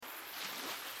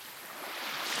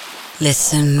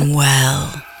Listen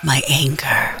well, my anchor.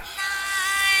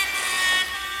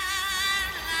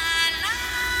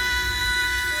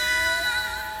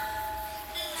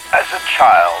 As a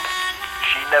child,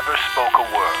 she never spoke a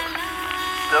word,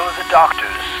 though the doctors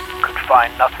could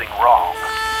find nothing wrong.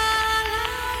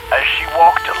 As she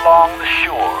walked along the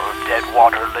shore of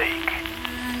Deadwater Lake,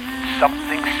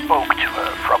 something spoke to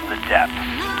her from the depths,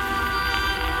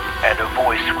 and a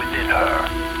voice within her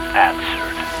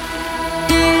answered.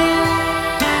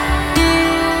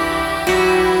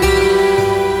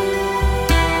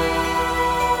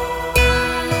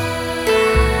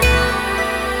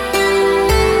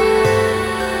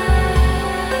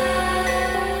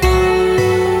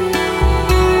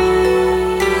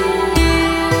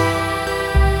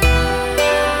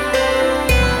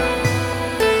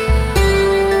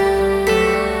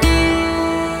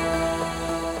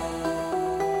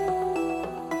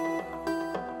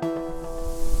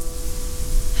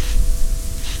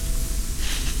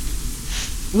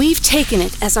 We've taken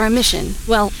it as our mission,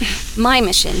 well, my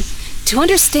mission, to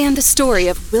understand the story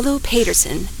of Willow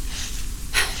Paterson.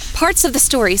 Parts of the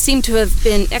story seem to have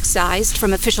been excised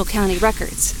from official county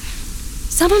records.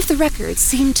 Some of the records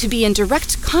seem to be in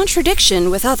direct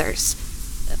contradiction with others.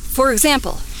 For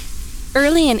example,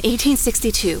 early in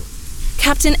 1862,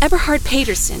 Captain Eberhard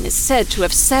Paterson is said to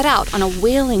have set out on a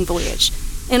whaling voyage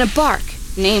in a bark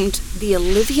named the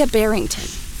Olivia Barrington.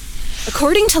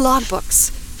 According to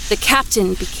logbooks, the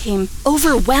captain became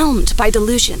overwhelmed by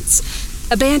delusions,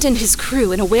 abandoned his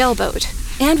crew in a whaleboat,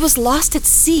 and was lost at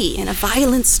sea in a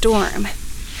violent storm.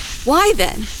 Why,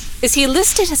 then, is he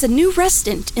listed as a new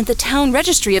resident in the town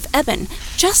registry of Eben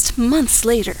just months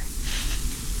later?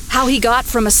 How he got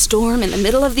from a storm in the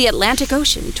middle of the Atlantic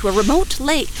Ocean to a remote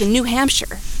lake in New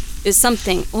Hampshire is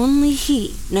something only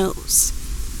he knows.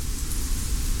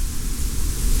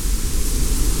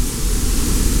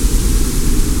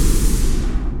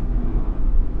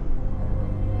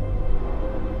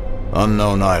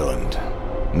 Unknown Island,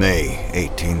 May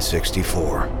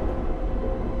 1864.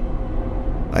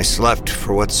 I slept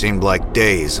for what seemed like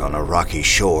days on a rocky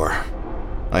shore.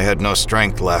 I had no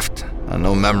strength left, and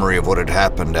no memory of what had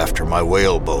happened after my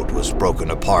whaleboat was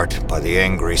broken apart by the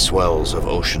angry swells of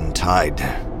ocean tide.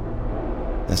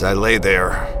 As I lay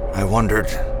there, I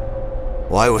wondered,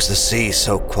 why was the sea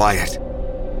so quiet?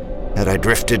 Had I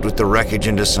drifted with the wreckage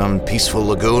into some peaceful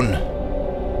lagoon?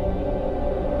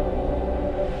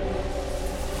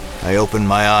 I opened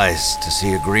my eyes to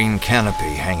see a green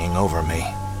canopy hanging over me.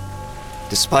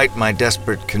 Despite my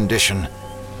desperate condition,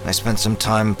 I spent some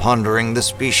time pondering the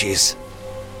species.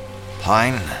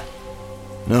 Pine?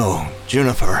 No,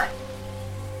 juniper.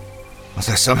 Was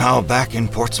I somehow back in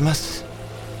Portsmouth?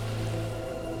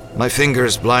 My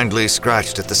fingers blindly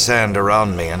scratched at the sand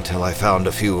around me until I found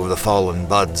a few of the fallen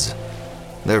buds.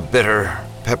 Their bitter,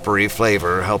 peppery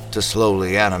flavor helped to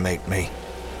slowly animate me.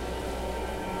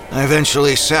 I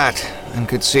eventually sat and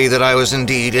could see that I was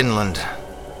indeed inland.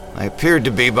 I appeared to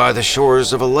be by the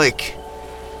shores of a lake.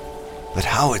 But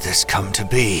how had this come to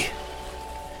be?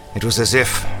 It was as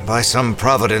if, by some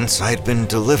providence, I had been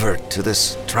delivered to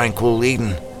this tranquil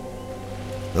Eden.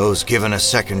 Those given a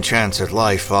second chance at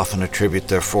life often attribute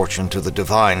their fortune to the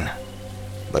divine.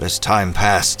 But as time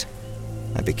passed,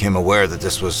 I became aware that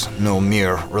this was no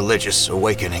mere religious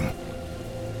awakening.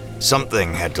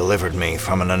 Something had delivered me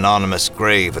from an anonymous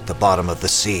grave at the bottom of the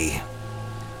sea,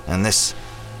 and this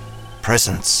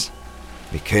presence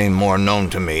became more known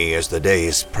to me as the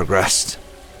days progressed.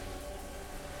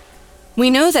 We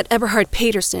know that Eberhard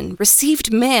Paterson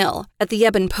received mail at the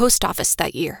Eben post office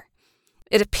that year.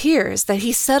 It appears that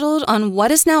he settled on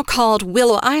what is now called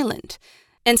Willow Island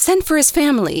and sent for his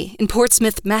family in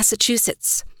Portsmouth,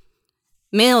 Massachusetts.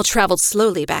 Mail traveled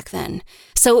slowly back then,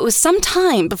 so it was some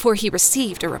time before he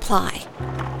received a reply.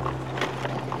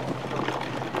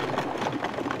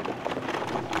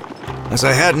 As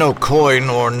I had no coin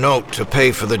or note to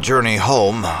pay for the journey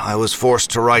home, I was forced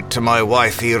to write to my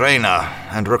wife Irena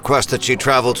and request that she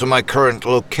travel to my current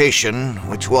location,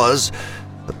 which was,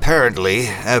 apparently,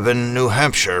 Eben, New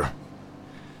Hampshire.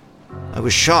 I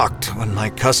was shocked when my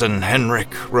cousin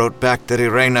Henrik wrote back that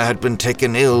Irena had been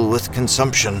taken ill with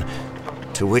consumption,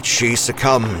 to which she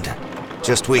succumbed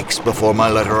just weeks before my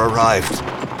letter arrived.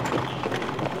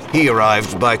 He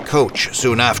arrived by coach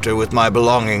soon after with my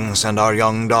belongings and our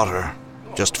young daughter,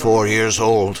 just 4 years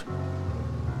old.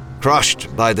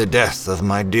 Crushed by the death of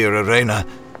my dear Irena,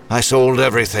 I sold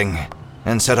everything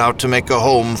and set out to make a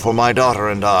home for my daughter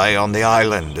and I on the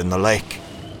island in the lake.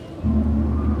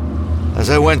 As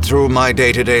I went through my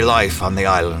day-to-day life on the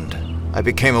island, I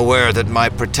became aware that my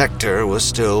protector was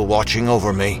still watching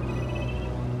over me.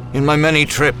 In my many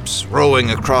trips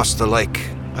rowing across the lake,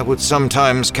 I would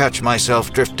sometimes catch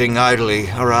myself drifting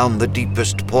idly around the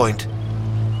deepest point.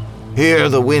 Here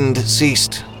the wind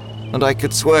ceased, and I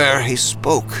could swear he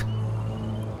spoke,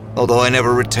 although I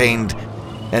never retained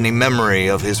any memory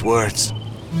of his words.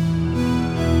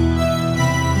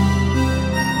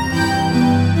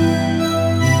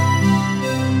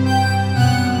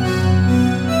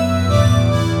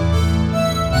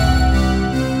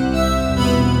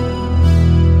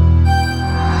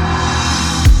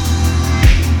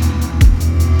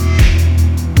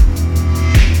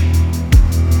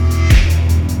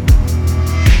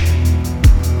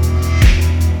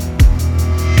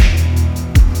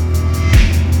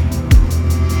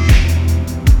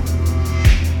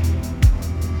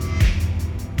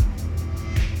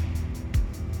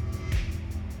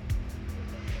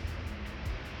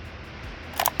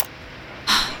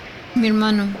 Mi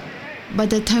hermano, by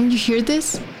the time you hear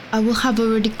this, I will have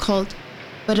already called,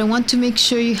 but I want to make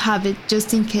sure you have it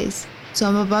just in case, so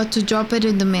I'm about to drop it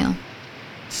in the mail.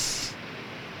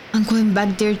 I'm going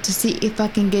back there to see if I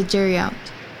can get Jerry out.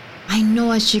 I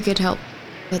know I should get help,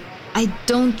 but I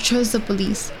don't trust the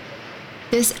police.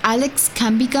 This Alex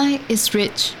Camby guy is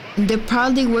rich, and they're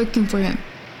probably working for him.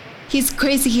 He's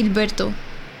crazy, Gilberto.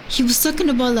 He was talking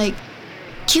about,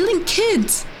 killing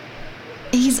kids.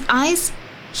 And his eyes,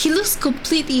 he looks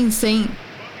completely insane.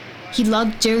 He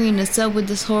locked Jerry in a cell with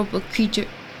this horrible creature.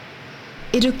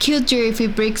 It'll kill Jerry if he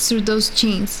breaks through those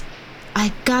chains.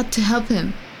 I got to help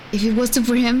him. If it wasn't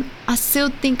for him, I still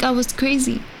think I was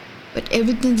crazy. But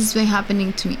everything that's been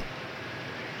happening to me.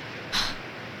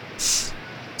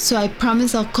 So I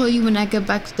promise I'll call you when I get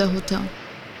back to the hotel.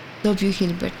 Love you,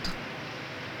 Gilberto.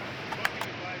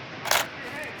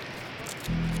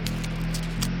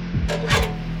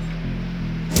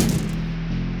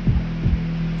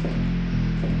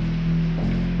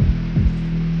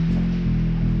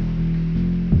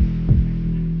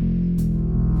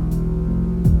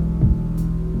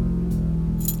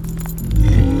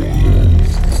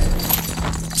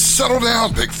 Settle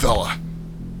down, big fella.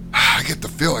 I get the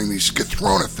feeling these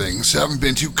Kathrona things haven't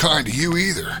been too kind to you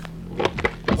either.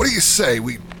 What do you say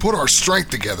we put our strength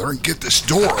together and get this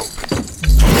door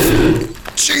open?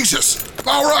 Jesus!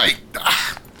 All right!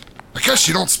 I guess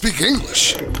you don't speak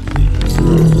English.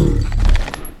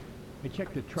 I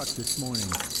checked the truck this morning.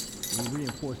 We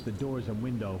reinforced the doors and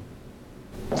window.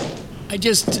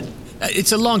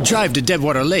 It's a long drive to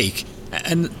Deadwater Lake,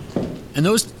 and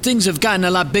those things have gotten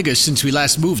a lot bigger since we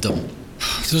last moved them.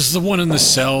 Does the one in the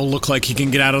cell look like he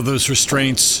can get out of those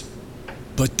restraints?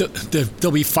 But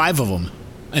there'll be 5 of them,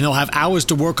 and they'll have hours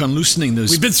to work on loosening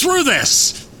those... We've been through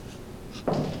this!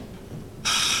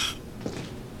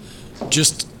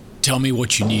 Just tell me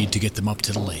what you need to get them up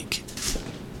to the lake.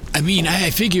 I mean, I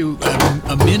figure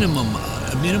a minimum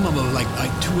of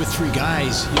like 2 or 3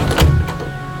 guys. You know.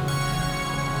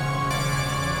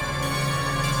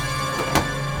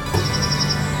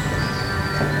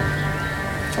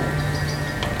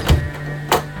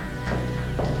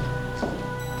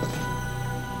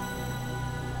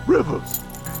 Rivers,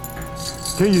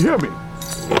 can you hear me?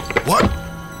 What?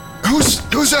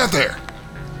 Who's out there?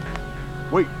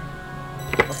 Wait,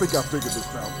 I think I figured this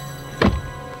out.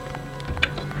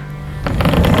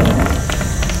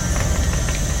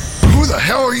 Who the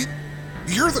hell are you?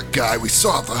 You're the guy we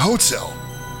saw at the hotel.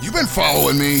 You been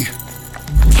following me?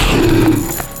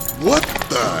 What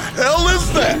the hell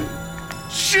is that?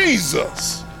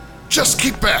 Jesus! Just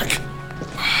keep back.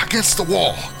 Against the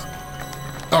wall.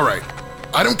 All right.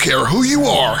 I don't care who you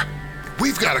are.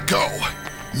 We've got to go.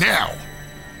 Now.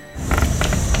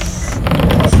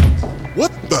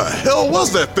 What the hell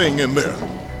was that thing in there?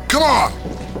 Come on.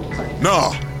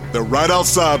 Nah, they're right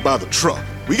outside by the truck.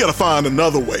 We gotta find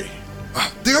another way.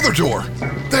 The other door.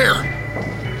 There.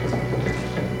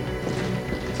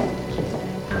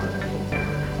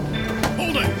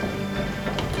 Hold it!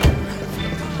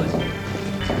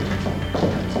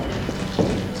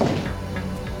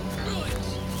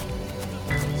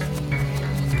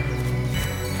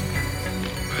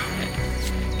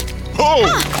 Oh!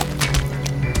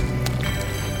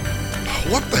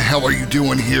 What the hell are you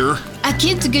doing here? I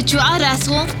came to get you out,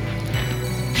 asshole.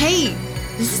 Hey,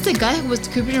 is this the guy who was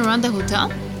creeping around the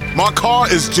hotel? My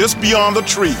car is just beyond the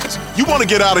trees. You want to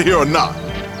get out of here or not?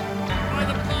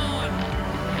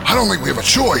 I don't think we have a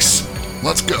choice.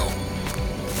 Let's go.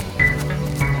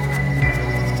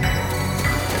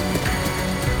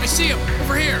 I see him!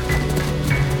 Over here!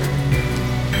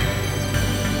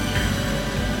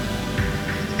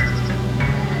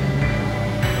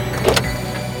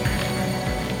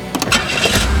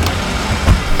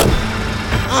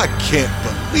 I can't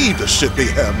believe the shit they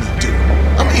have me do.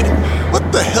 I mean,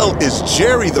 the hell is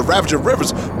Jerry the Ravager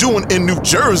Rivers doing in New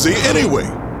Jersey anyway?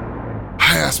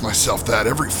 I ask myself that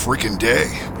every freaking day.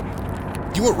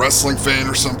 You a wrestling fan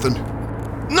or something?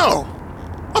 No,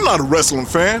 I'm not a wrestling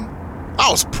fan. I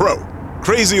was pro.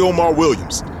 Crazy Omar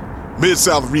Williams,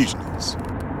 Mid-South Regionals.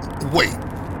 Wait,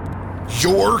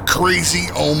 you're Crazy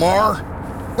Omar?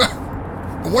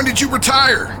 When did you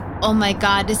retire? Oh my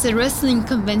god, it's a wrestling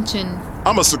convention.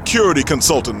 I'm a security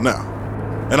consultant now,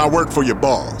 and I work for your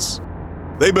boss.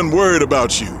 They've been worried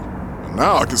about you, and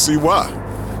now I can see why.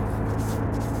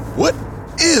 What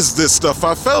is this stuff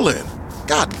I fell in?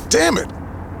 God damn it.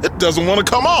 It doesn't want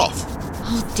to come off.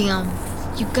 Oh damn,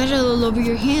 you got it all over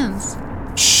your hands.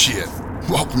 Shit,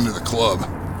 welcome to the club.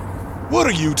 What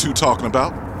are you two talking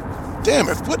about? Damn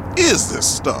it, what is this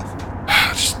stuff?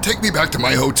 Just take me back to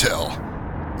my hotel.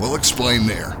 We'll explain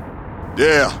there.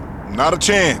 Yeah, not a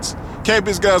chance.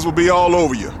 Campus guys will be all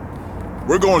over you.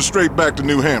 We're going straight back to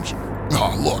New Hampshire.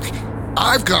 Oh, look,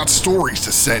 I've got stories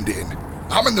to send in.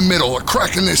 I'm in the middle of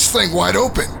cracking this thing wide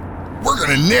open. We're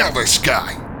gonna nail this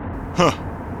guy. Huh.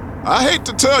 I hate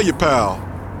to tell you, pal,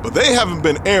 but they haven't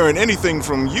been airing anything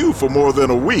from you for more than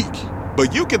a week.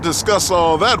 But you can discuss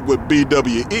all that with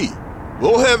BWE.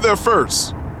 We'll head there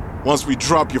first, once we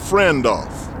drop your friend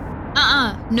off.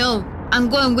 No, I'm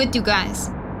going with you guys.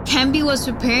 Canby was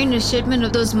preparing a shipment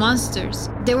of those monsters.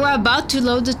 They were about to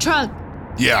load the truck.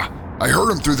 Yeah, I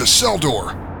heard him through the cell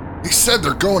door. He said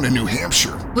they're going to New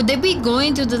Hampshire. Would they be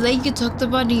going to the lake you talked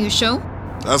about in your show?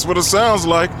 That's what it sounds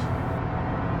like.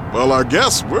 Well, I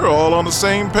guess we're all on the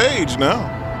same page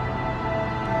now.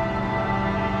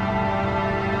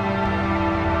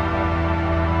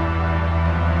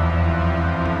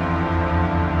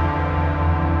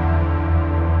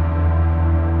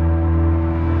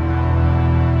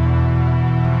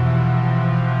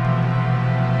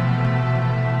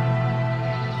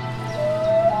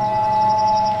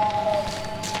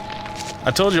 I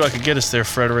told you I could get us there,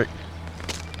 Frederick.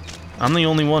 I'm the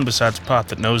only one besides Pop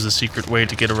that knows the secret way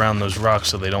to get around those rocks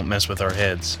so they don't mess with our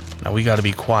heads. Now we gotta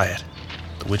be quiet.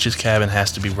 The witch's cabin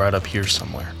has to be right up here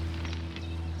somewhere.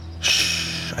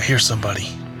 Shh, I hear somebody.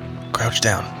 Crouch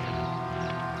down.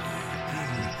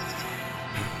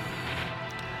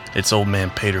 It's old man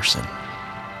Peterson.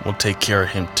 We'll take care of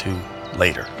him too,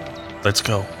 later. Let's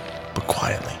go, but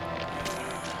quietly.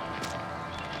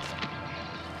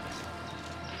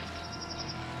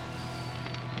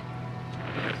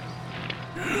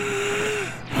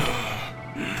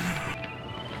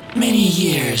 Many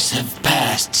years have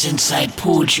passed since I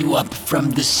pulled you up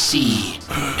from the sea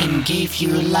and gave you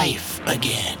life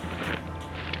again.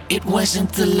 It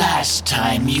wasn't the last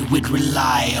time you would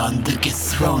rely on the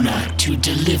Githrona to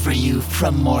deliver you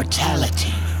from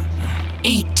mortality.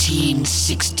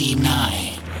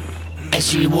 1869.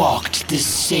 As you walked this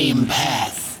same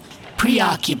path,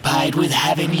 preoccupied with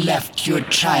having left your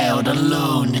child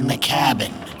alone in the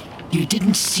cabin, you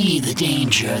didn't see the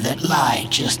danger that lay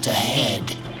just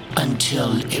ahead.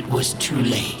 Until it was too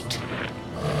late.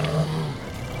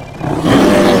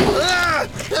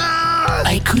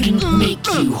 I couldn't make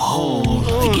you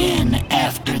whole again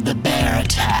after the bear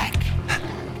attack,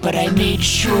 but I made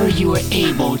sure you were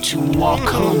able to walk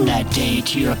home that day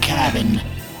to your cabin,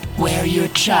 where your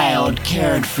child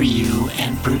cared for you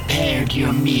and prepared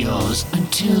your meals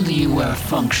until you were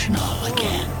functional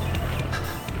again.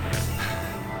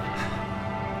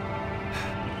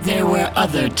 There were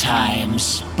other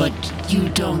times, but you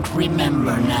don't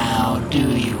remember now,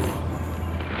 do you?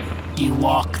 You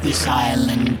walk this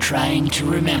island trying to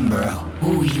remember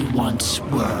who you once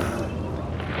were.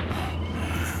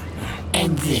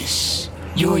 And this,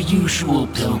 your usual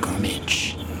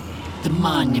pilgrimage, the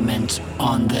monument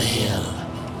on the hill.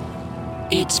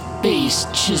 Its base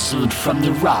chiseled from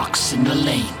the rocks in the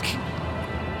lake.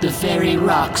 The very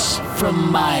rocks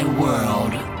from my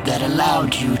world that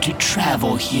allowed you to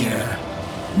travel here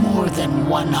more than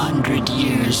 100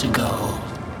 years ago.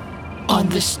 On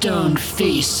the stone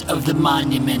face of the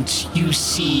monument, you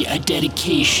see a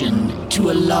dedication to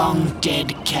a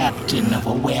long-dead captain of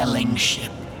a whaling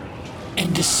ship,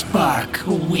 and a spark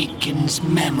awakens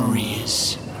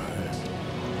memories.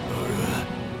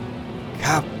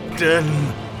 Captain,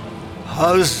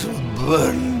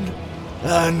 husband,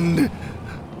 and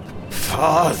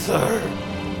father.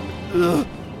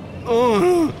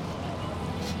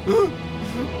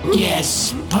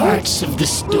 Yes, parts of the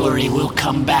story will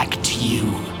come back to you,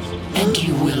 and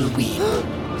you will weep.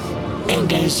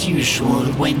 And as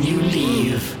usual, when you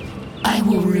leave, I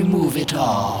will remove it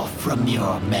all from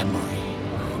your memory.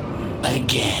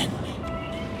 Again.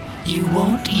 You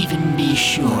won't even be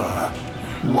sure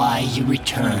why you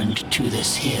returned to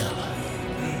this hill.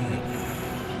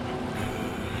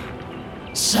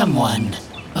 someone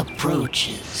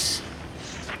approaches.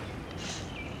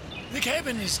 The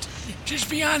cabin is just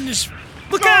beyond this.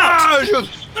 Look out!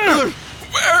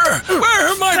 Where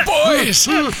are my boys?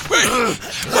 What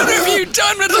have you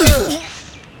done with them?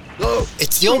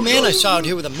 It's the old man I saw out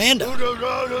here with Amanda.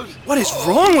 What is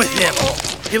wrong with him?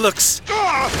 He looks...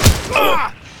 Oh,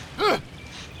 God.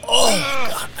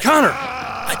 Connor!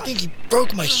 I think he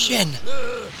broke my shin.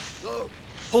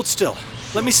 Hold still.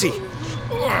 Let me see.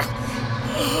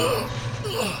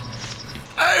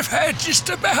 I've had just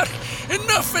about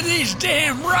enough of these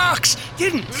damn rocks.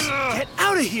 Giddens, get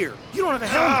out of here. You don't have a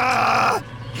helmet.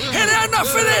 And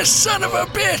enough of this son of a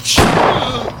bitch.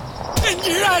 And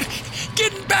you're not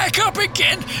getting back up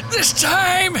again this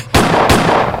time.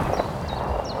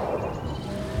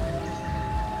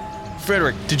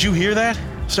 Frederick, did you hear that?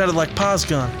 Sounded like Pa's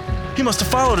gun. He must have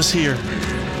followed us here.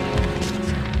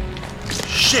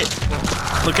 Shit!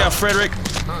 Look out, Frederick.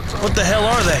 What the hell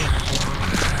are they?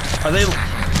 Are they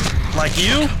like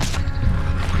you?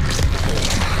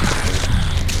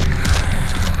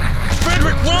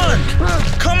 Frederick, run!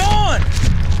 Come on!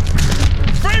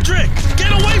 Frederick,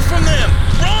 get away from them!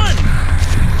 Run!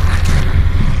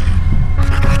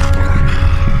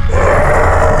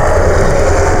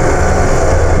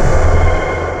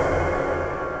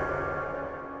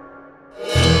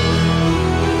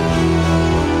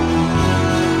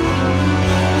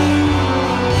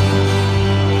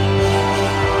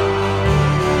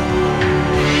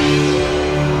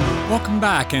 Welcome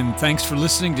back, and thanks for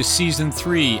listening to Season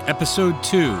 3, Episode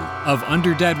 2 of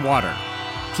Under Dead Water.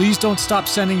 Please don't stop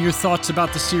sending your thoughts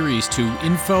about the series to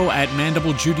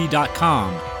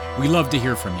info@mandiblejudy.com. We love to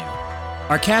hear from you.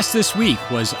 Our cast this week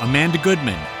was Amanda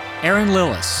Goodman, Aaron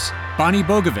Lillis, Bonnie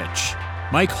Bogovich,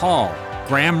 Mike Hall,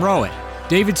 Graham Rowett,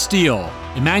 David Steele,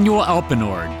 Emmanuel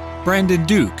Alpenord, Brandon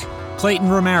Duke, Clayton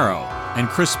Romero, and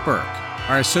Chris Burke.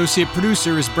 Our associate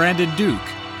producer is Brandon Duke.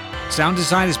 Sound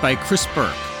design is by Chris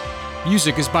Burke.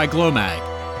 Music is by Glomag.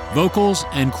 Vocals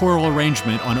and choral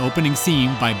arrangement on opening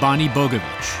theme by Bonnie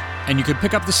Bogovich. And you can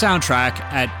pick up the soundtrack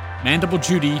at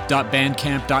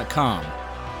mandiblejudy.bandcamp.com.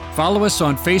 Follow us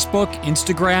on Facebook,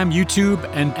 Instagram, YouTube,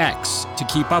 and X to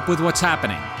keep up with what's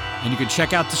happening. And you can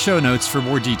check out the show notes for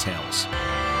more details.